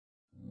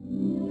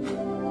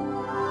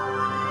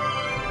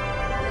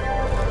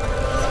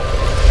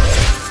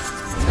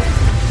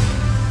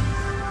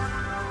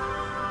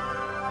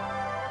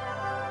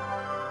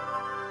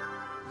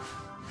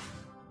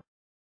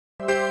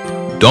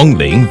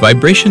DONGLING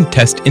Vibration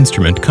Test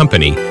Instrument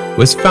Company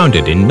was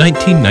founded in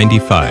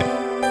 1995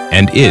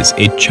 and is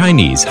a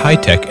Chinese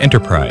high-tech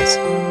enterprise,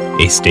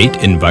 a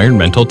state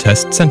environmental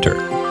test center,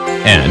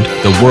 and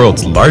the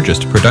world's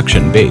largest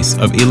production base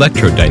of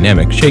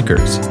electrodynamic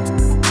shakers.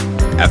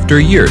 After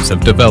years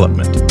of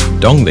development,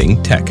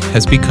 DONGLING Tech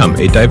has become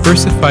a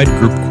diversified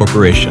group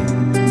corporation,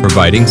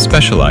 providing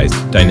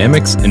specialized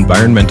dynamics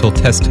environmental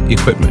test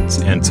equipments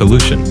and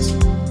solutions.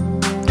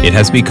 It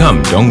has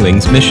become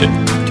DONGLING's mission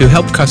to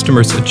help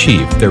customers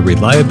achieve their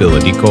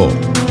reliability goal.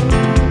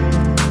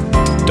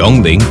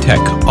 DONGLING Tech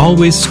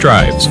always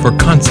strives for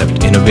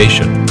concept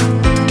innovation,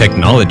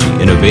 technology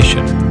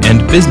innovation,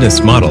 and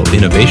business model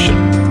innovation.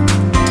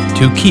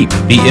 To keep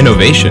the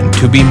innovation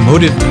to be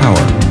motive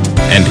power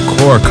and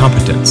core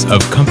competence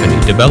of company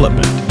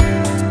development.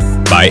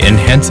 By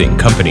enhancing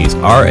company's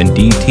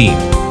R&D team,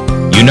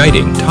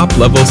 uniting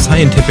top-level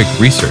scientific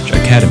research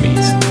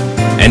academies,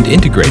 and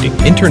integrating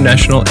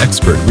international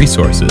expert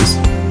resources,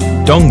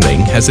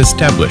 DONGLING has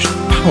established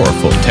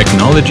powerful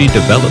technology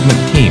development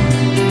team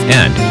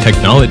and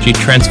technology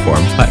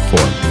transform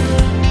platform,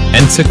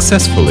 and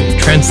successfully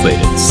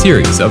translated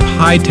series of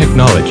high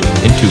technology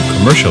into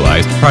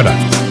commercialized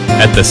products.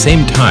 At the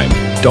same time,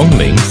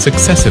 DONGLING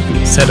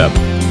successively set up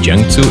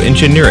Jiangsu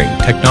Engineering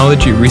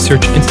Technology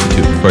Research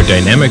Institute for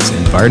Dynamics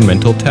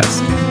Environmental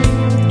Test,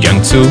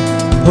 Jiangsu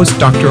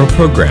Postdoctoral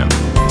Program,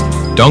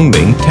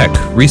 DONGLING Tech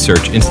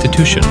Research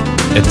Institution,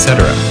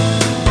 etc.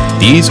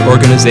 These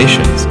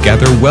organizations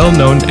gather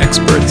well-known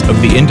experts of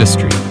the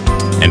industry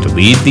and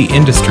lead the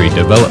industry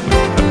development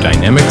of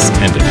dynamics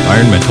and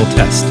environmental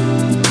test.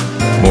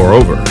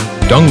 Moreover,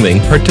 DONGLING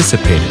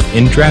participated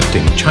in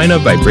drafting China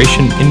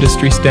Vibration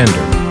Industry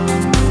Standard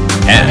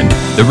and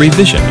the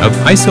revision of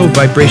ISO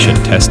Vibration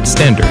Test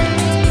Standard.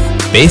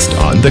 Based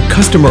on the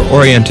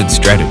customer-oriented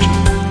strategy,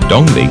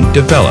 DONGLING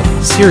developed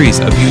a series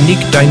of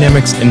unique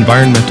dynamics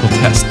environmental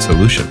test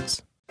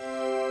solutions.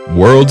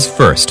 World's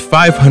first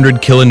 500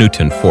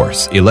 kilonewton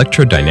force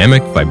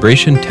electrodynamic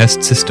vibration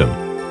test system.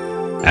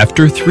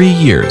 After 3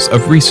 years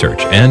of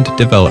research and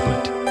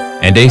development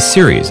and a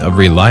series of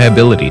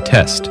reliability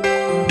tests,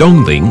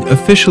 DONGLING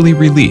officially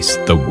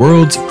released the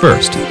world's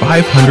first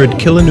 500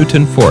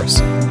 kilonewton force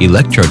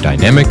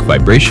electrodynamic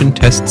vibration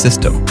test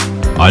system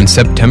on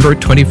September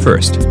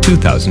 21,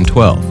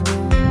 2012.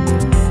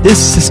 This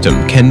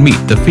system can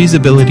meet the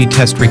feasibility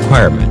test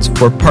requirements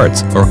for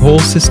parts or whole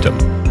system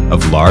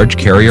of large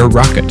carrier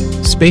rocket,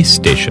 space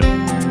station,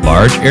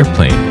 large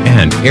airplane,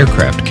 and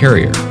aircraft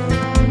carrier.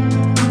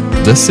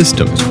 The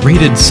system's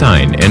rated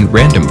sine and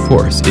random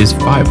force is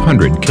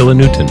 500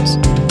 kilonewtons,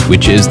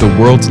 which is the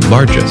world's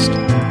largest.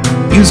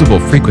 Usable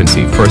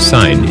frequency for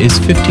sine is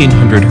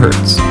 1500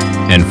 Hz,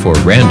 and for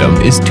random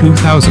is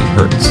 2000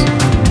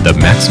 Hz. The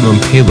maximum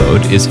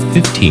payload is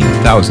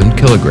 15,000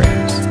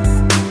 kilograms.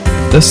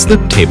 The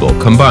slip table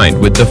combined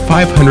with the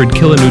 500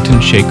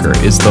 kilonewton shaker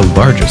is the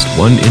largest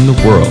one in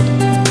the world,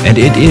 and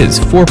it is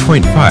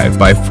 4.5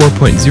 by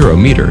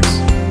 4.0 meters.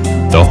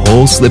 The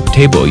whole slip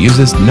table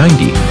uses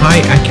 90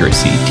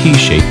 high-accuracy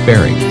T-shaped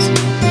bearings.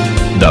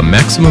 The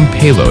maximum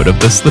payload of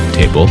the slip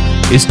table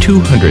is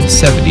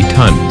 270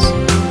 tons.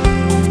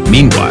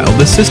 Meanwhile,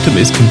 the system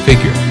is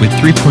configured with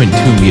 3.2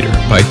 meter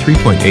by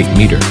 3.8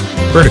 meter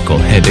vertical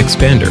head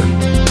expander,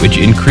 which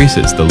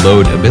increases the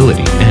load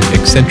ability and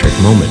eccentric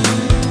moment.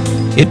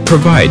 It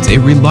provides a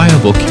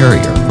reliable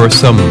carrier for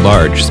some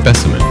large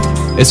specimen,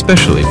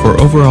 especially for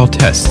overall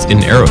tests in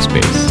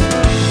aerospace.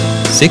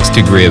 6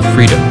 degree of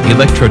freedom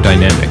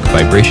electrodynamic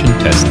vibration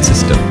test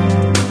system.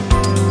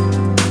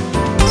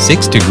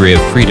 6 degree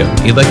of freedom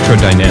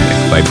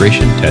electrodynamic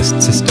vibration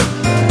test system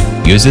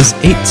uses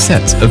 8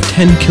 sets of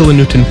 10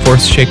 kilonewton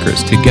force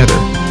shakers together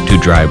to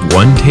drive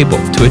one table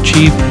to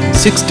achieve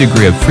 6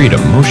 degree of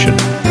freedom motion.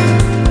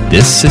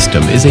 This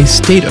system is a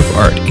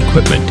state-of-art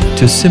equipment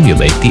to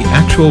simulate the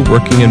actual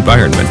working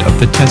environment of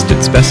the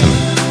tested specimen.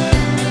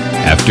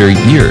 After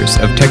years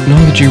of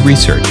technology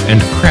research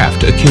and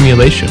craft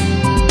accumulation,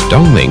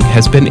 DONGLING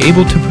has been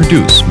able to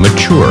produce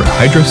mature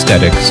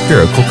hydrostatic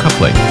spherical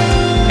coupling,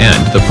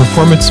 and the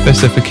performance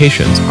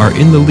specifications are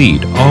in the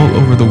lead all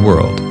over the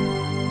world.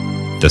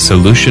 The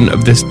solution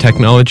of this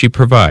technology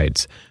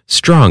provides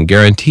strong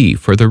guarantee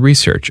for the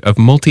research of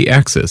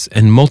multi-axis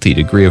and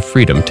multi-degree of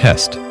freedom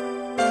test.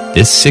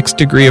 This 6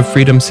 degree of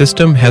freedom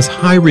system has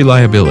high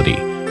reliability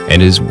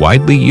and is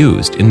widely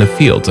used in the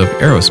fields of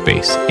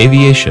aerospace,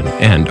 aviation,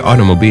 and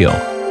automobile.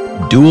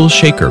 Dual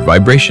shaker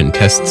vibration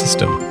test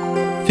system.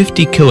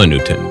 50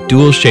 kilonewton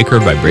dual shaker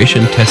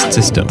vibration test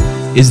system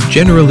is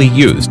generally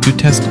used to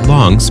test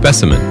long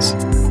specimens.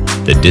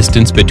 The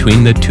distance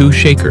between the two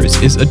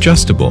shakers is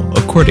adjustable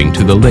according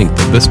to the length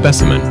of the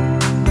specimen.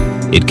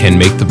 It can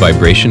make the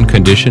vibration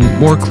condition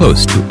more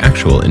close to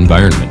actual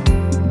environment.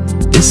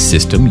 This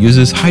system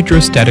uses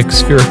hydrostatic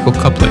spherical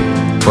coupling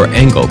for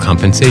angle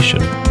compensation.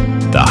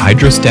 The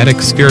hydrostatic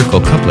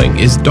spherical coupling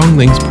is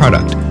DONGLING's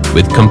product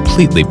with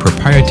completely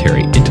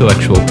proprietary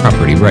intellectual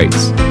property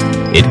rights.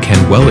 It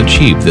can well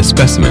achieve the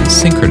specimen's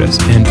synchronous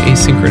and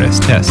asynchronous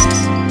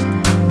tests.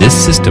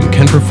 This system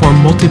can perform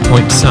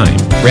multi-point sine,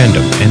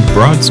 random, and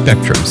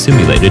broad-spectrum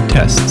simulated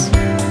tests.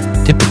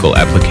 Typical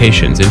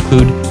applications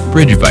include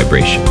bridge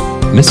vibration,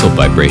 missile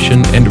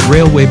vibration, and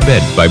railway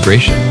bed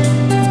vibration.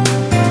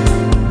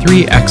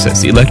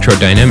 3-axis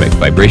electrodynamic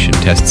vibration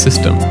test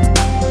system.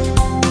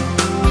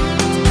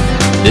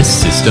 This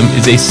system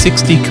is a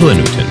 60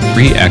 kilonewton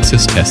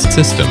 3-axis test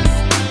system.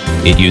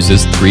 It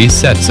uses 3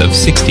 sets of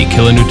 60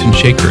 kilonewton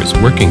shakers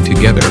working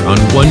together on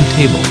one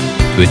table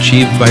to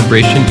achieve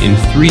vibration in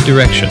 3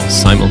 directions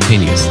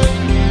simultaneously,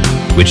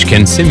 which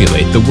can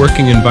simulate the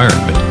working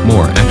environment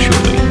more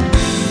actually.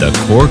 The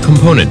core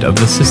component of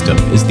the system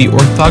is the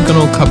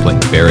orthogonal coupling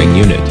bearing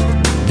unit.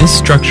 This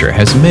structure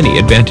has many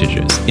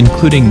advantages,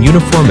 including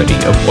uniformity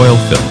of oil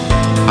film,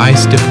 high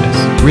stiffness,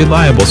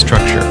 reliable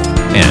structure,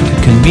 and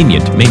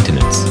convenient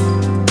maintenance.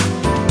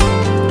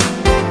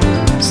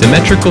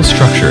 Symmetrical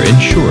structure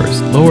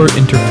ensures lower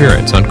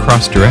interference on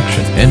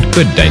cross-direction and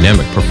good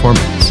dynamic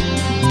performance.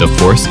 The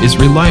force is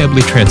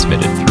reliably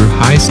transmitted through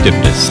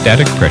high-stiffness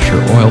static pressure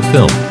oil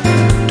film.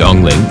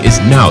 DONGLING is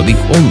now the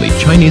only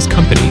Chinese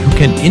company who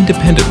can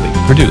independently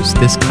produce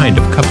this kind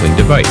of coupling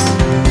device.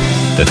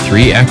 The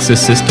 3-axis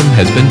system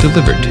has been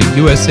delivered to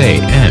USA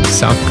and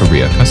South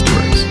Korea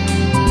customers.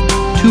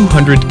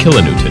 200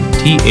 kilonewton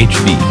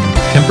THV,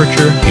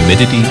 temperature,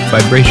 humidity,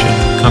 vibration,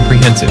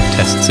 comprehensive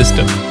test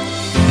system.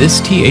 This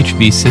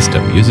THV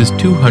system uses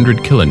 200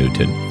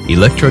 kilonewton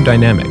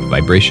electrodynamic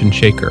vibration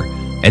shaker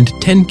and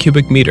 10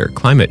 cubic meter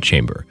climate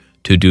chamber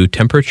to do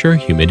temperature,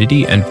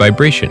 humidity, and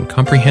vibration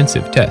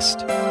comprehensive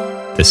test.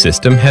 The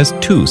system has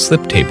 2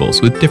 slip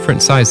tables with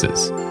different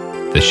sizes.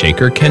 The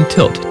shaker can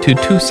tilt to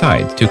 2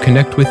 sides to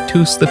connect with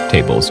 2 slip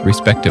tables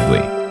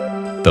respectively.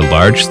 The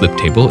large slip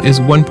table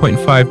is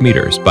 1.5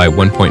 meters by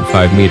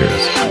 1.5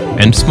 meters,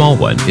 and small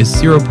one is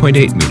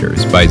 0.8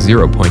 meters by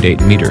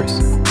 0.8 meters.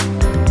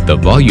 The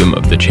volume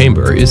of the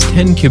chamber is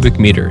 10 cubic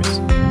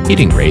meters.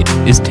 Heating rate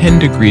is 10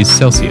 degrees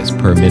Celsius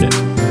per minute.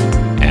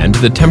 And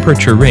the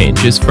temperature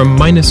range is from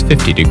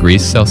 -50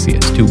 degrees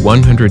Celsius to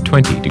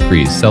 120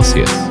 degrees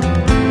Celsius.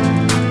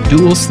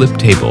 Dual slip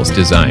tables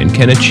design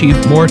can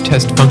achieve more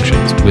test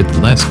functions with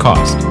less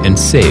cost and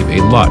save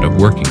a lot of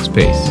working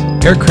space.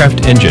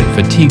 Aircraft engine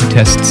fatigue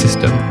test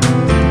system.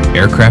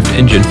 Aircraft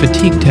engine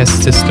fatigue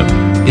test system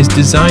is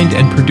designed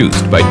and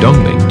produced by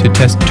DONGLING to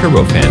test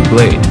turbofan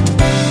blade.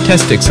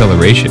 Test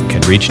acceleration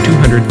can reach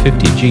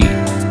 250 G,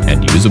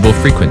 and usable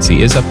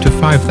frequency is up to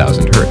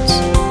 5,000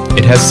 Hz.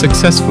 It has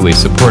successfully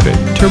supported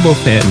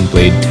turbofan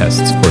blade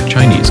tests for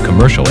Chinese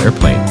commercial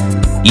airplane.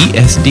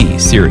 ESD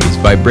series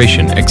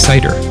vibration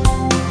exciter.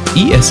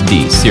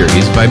 ESD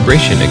series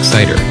vibration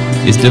exciter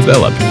is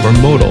developed for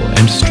modal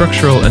and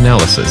structural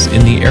analysis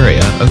in the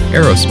area of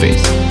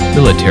aerospace,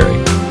 military,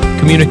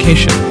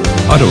 communication,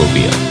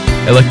 automobile,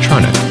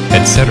 electronic,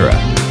 etc.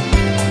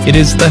 It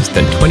is less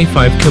than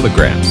 25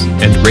 kilograms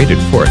and rated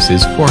force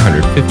is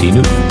 450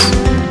 newtons.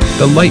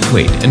 The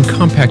lightweight and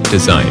compact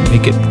design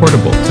make it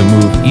portable to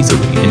move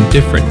easily in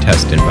different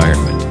test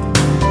environment.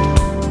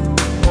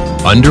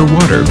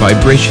 Underwater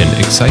vibration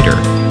exciter.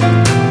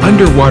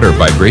 Underwater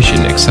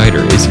vibration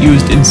exciter is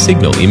used in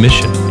signal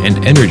emission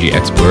and energy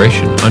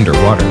exploration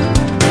underwater.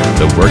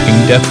 The working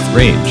depth,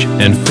 range,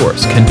 and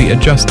force can be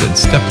adjusted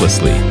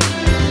steplessly.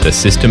 The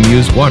system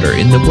uses water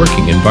in the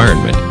working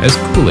environment as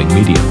cooling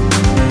medium.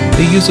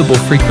 The usable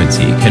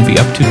frequency can be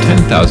up to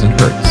 10,000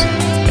 Hz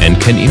and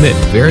can emit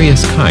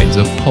various kinds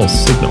of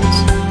pulse signals.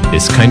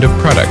 This kind of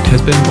product has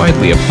been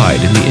widely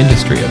applied in the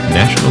industry of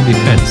national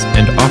defense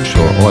and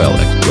offshore oil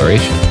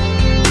exploration.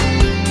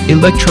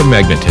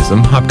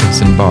 Electromagnetism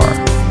Hopkinson bar.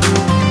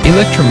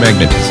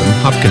 Electromagnetism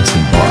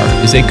Hopkinson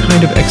bar is a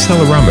kind of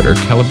accelerometer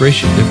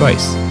calibration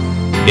device.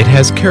 It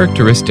has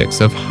characteristics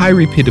of high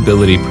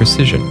repeatability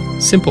precision,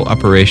 simple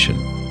operation,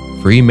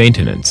 free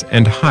maintenance,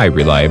 and high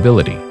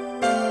reliability.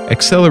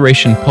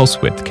 Acceleration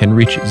pulse width can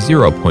reach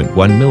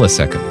 0.1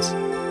 milliseconds.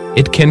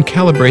 It can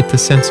calibrate the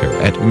sensor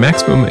at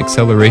maximum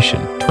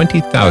acceleration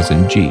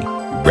 20,000 G.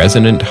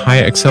 Resonant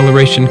high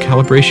acceleration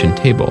calibration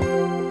table.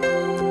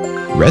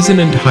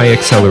 Resonant high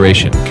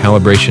acceleration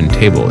calibration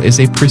table is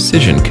a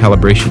precision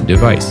calibration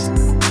device.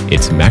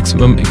 Its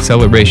maximum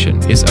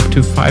acceleration is up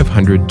to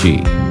 500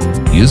 G.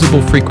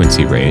 Usable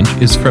frequency range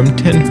is from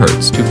 10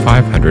 Hz to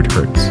 500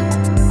 Hz.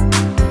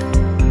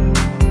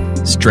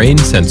 Strain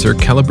sensor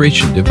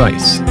calibration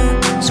device.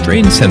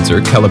 Strain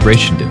sensor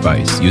calibration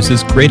device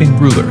uses grating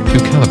ruler to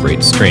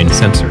calibrate strain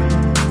sensor.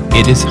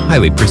 It is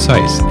highly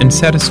precise and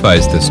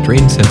satisfies the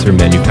strain sensor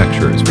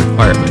manufacturer's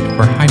requirement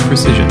for high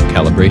precision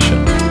calibration.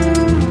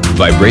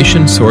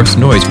 Vibration source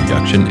noise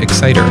reduction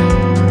exciter.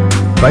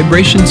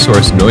 Vibration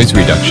source noise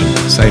reduction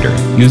exciter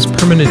use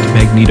permanent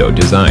magneto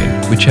design,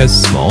 which has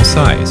small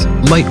size,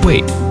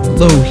 lightweight,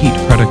 low heat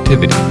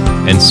productivity,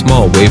 and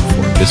small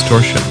waveform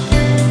distortion.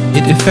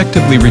 It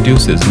effectively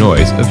reduces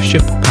noise of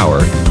ship power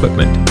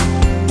equipment.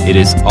 It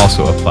is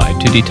also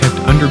applied to detect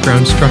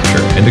underground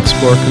structure and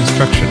explore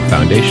construction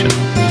foundation.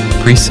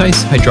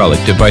 Precise hydraulic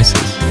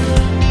devices.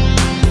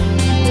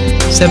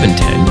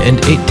 710 and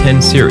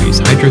 810 series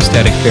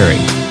hydrostatic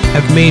bearings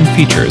have main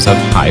features of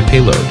high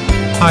payload,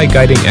 high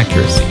guiding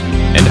accuracy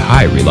and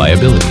high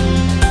reliability.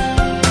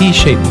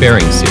 T-shaped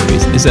bearing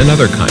series is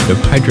another kind of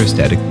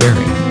hydrostatic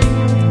bearing.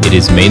 It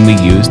is mainly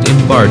used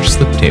in large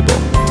slip table,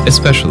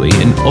 especially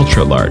in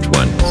ultra-large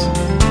ones.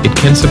 It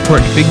can support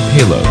big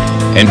payload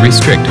and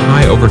restrict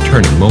high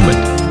overturning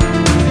moment.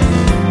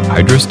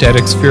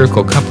 Hydrostatic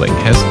spherical coupling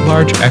has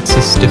large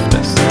axis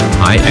stiffness,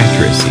 high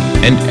accuracy,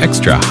 and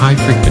extra high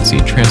frequency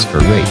transfer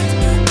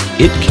rate.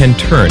 It can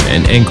turn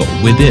an angle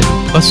within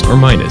plus or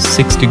minus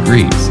 6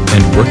 degrees,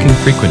 and working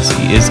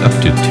frequency is up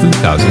to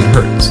 2000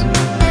 Hz.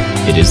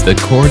 It is the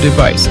core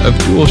device of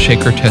dual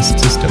shaker test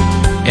system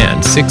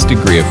and 6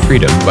 degree of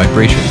freedom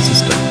vibration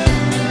system.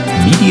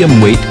 Medium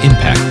weight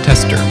impact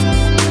tester.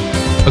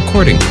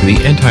 According to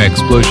the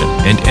anti-explosion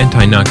and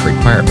anti-knock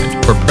requirement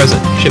for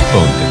present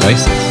shipbone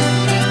devices,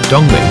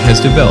 DONGLING has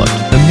developed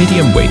the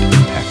medium weight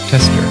impact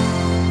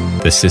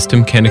tester. The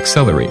system can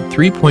accelerate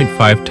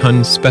 3.5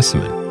 ton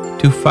specimen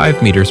to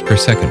 5 meters per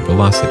second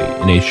velocity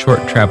in a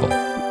short travel.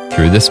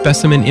 Through the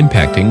specimen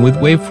impacting with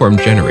waveform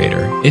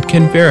generator, it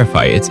can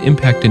verify its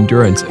impact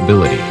endurance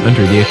ability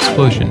under the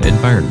explosion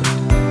environment.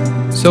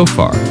 So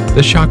far,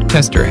 the shock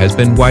tester has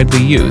been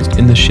widely used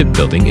in the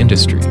shipbuilding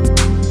industry.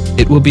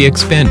 It will be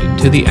expanded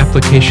to the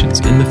applications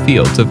in the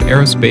fields of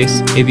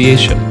aerospace,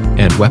 aviation,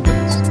 and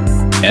weapons.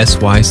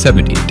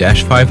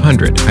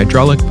 SY70-500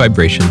 Hydraulic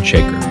Vibration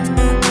Shaker.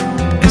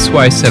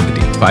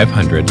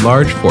 SY70-500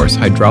 Large Force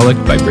Hydraulic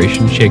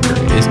Vibration Shaker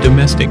is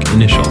domestic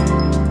initial.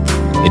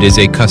 It is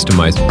a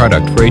customized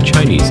product for a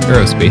Chinese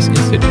aerospace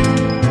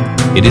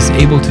institute. It is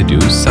able to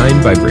do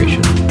sine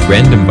vibration,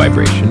 random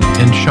vibration,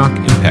 and shock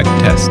impact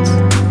tests.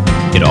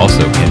 It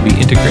also can be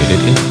integrated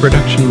into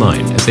production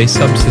line as a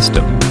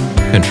subsystem,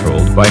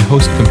 controlled by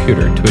host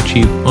computer to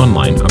achieve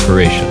online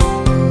operation.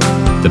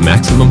 The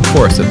maximum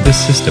force of this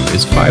system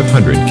is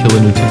 500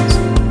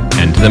 kilonewtons,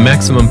 and the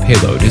maximum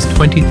payload is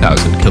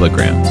 20,000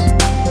 kilograms.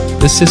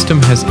 The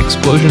system has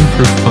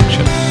explosion-proof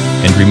function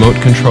and remote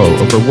control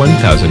over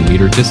 1,000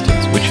 meter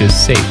distance, which is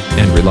safe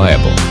and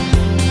reliable.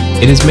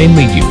 It is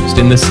mainly used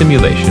in the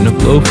simulation of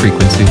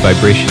low-frequency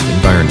vibration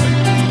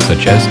environment,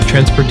 such as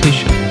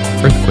transportation,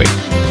 earthquake,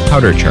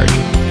 powder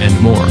charging, and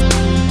more.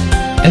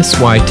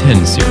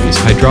 SY10 series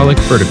Hydraulic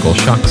Vertical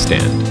Shock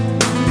Stand.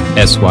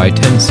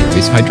 SY10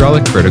 series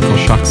Hydraulic Vertical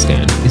Shock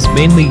Stand is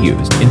mainly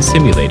used in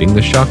simulating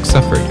the shock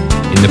suffered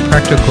in the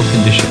practical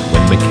condition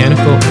when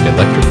mechanical and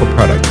electrical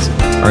products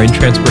are in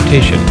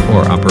transportation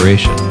or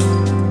operation.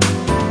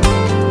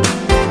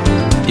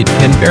 It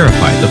can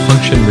verify the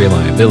function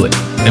reliability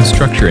and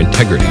structure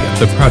integrity of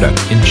the product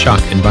in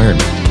shock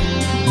environment.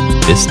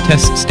 This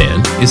test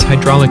stand is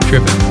hydraulic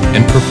driven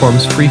and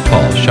performs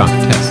free-fall shock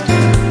test.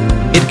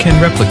 It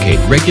can replicate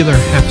regular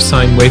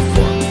half-sine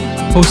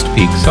waveform,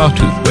 post-peak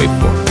sawtooth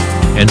waveform,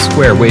 and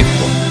square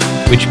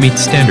waveform, which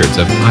meets standards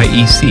of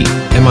IEC,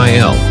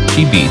 MIL,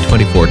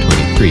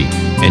 GB2423,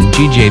 and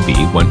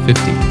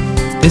GJB150.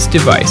 This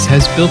device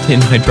has built-in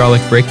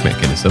hydraulic brake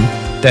mechanism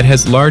that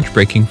has large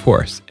braking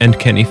force and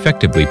can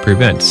effectively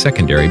prevent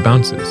secondary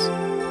bounces.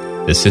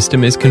 The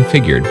system is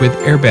configured with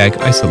airbag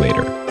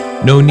isolator.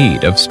 No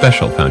need of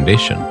special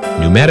foundation.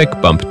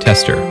 Pneumatic bump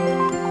tester.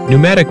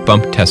 Pneumatic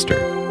bump tester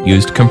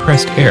used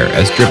compressed air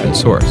as driven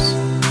source.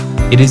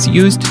 It is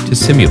used to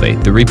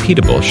simulate the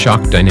repeatable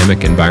shock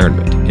dynamic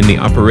environment in the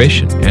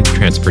operation and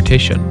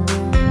transportation.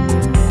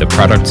 The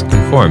products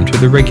conform to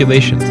the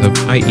regulations of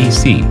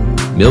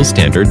IEC, MIL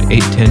Standard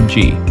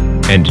 810G,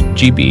 and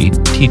GB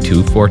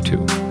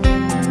T242.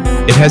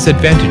 It has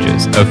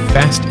advantages of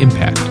fast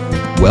impact,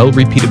 well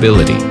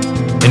repeatability,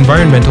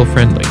 environmental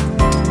friendly,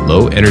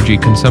 low energy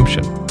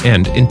consumption,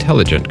 and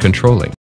intelligent controlling.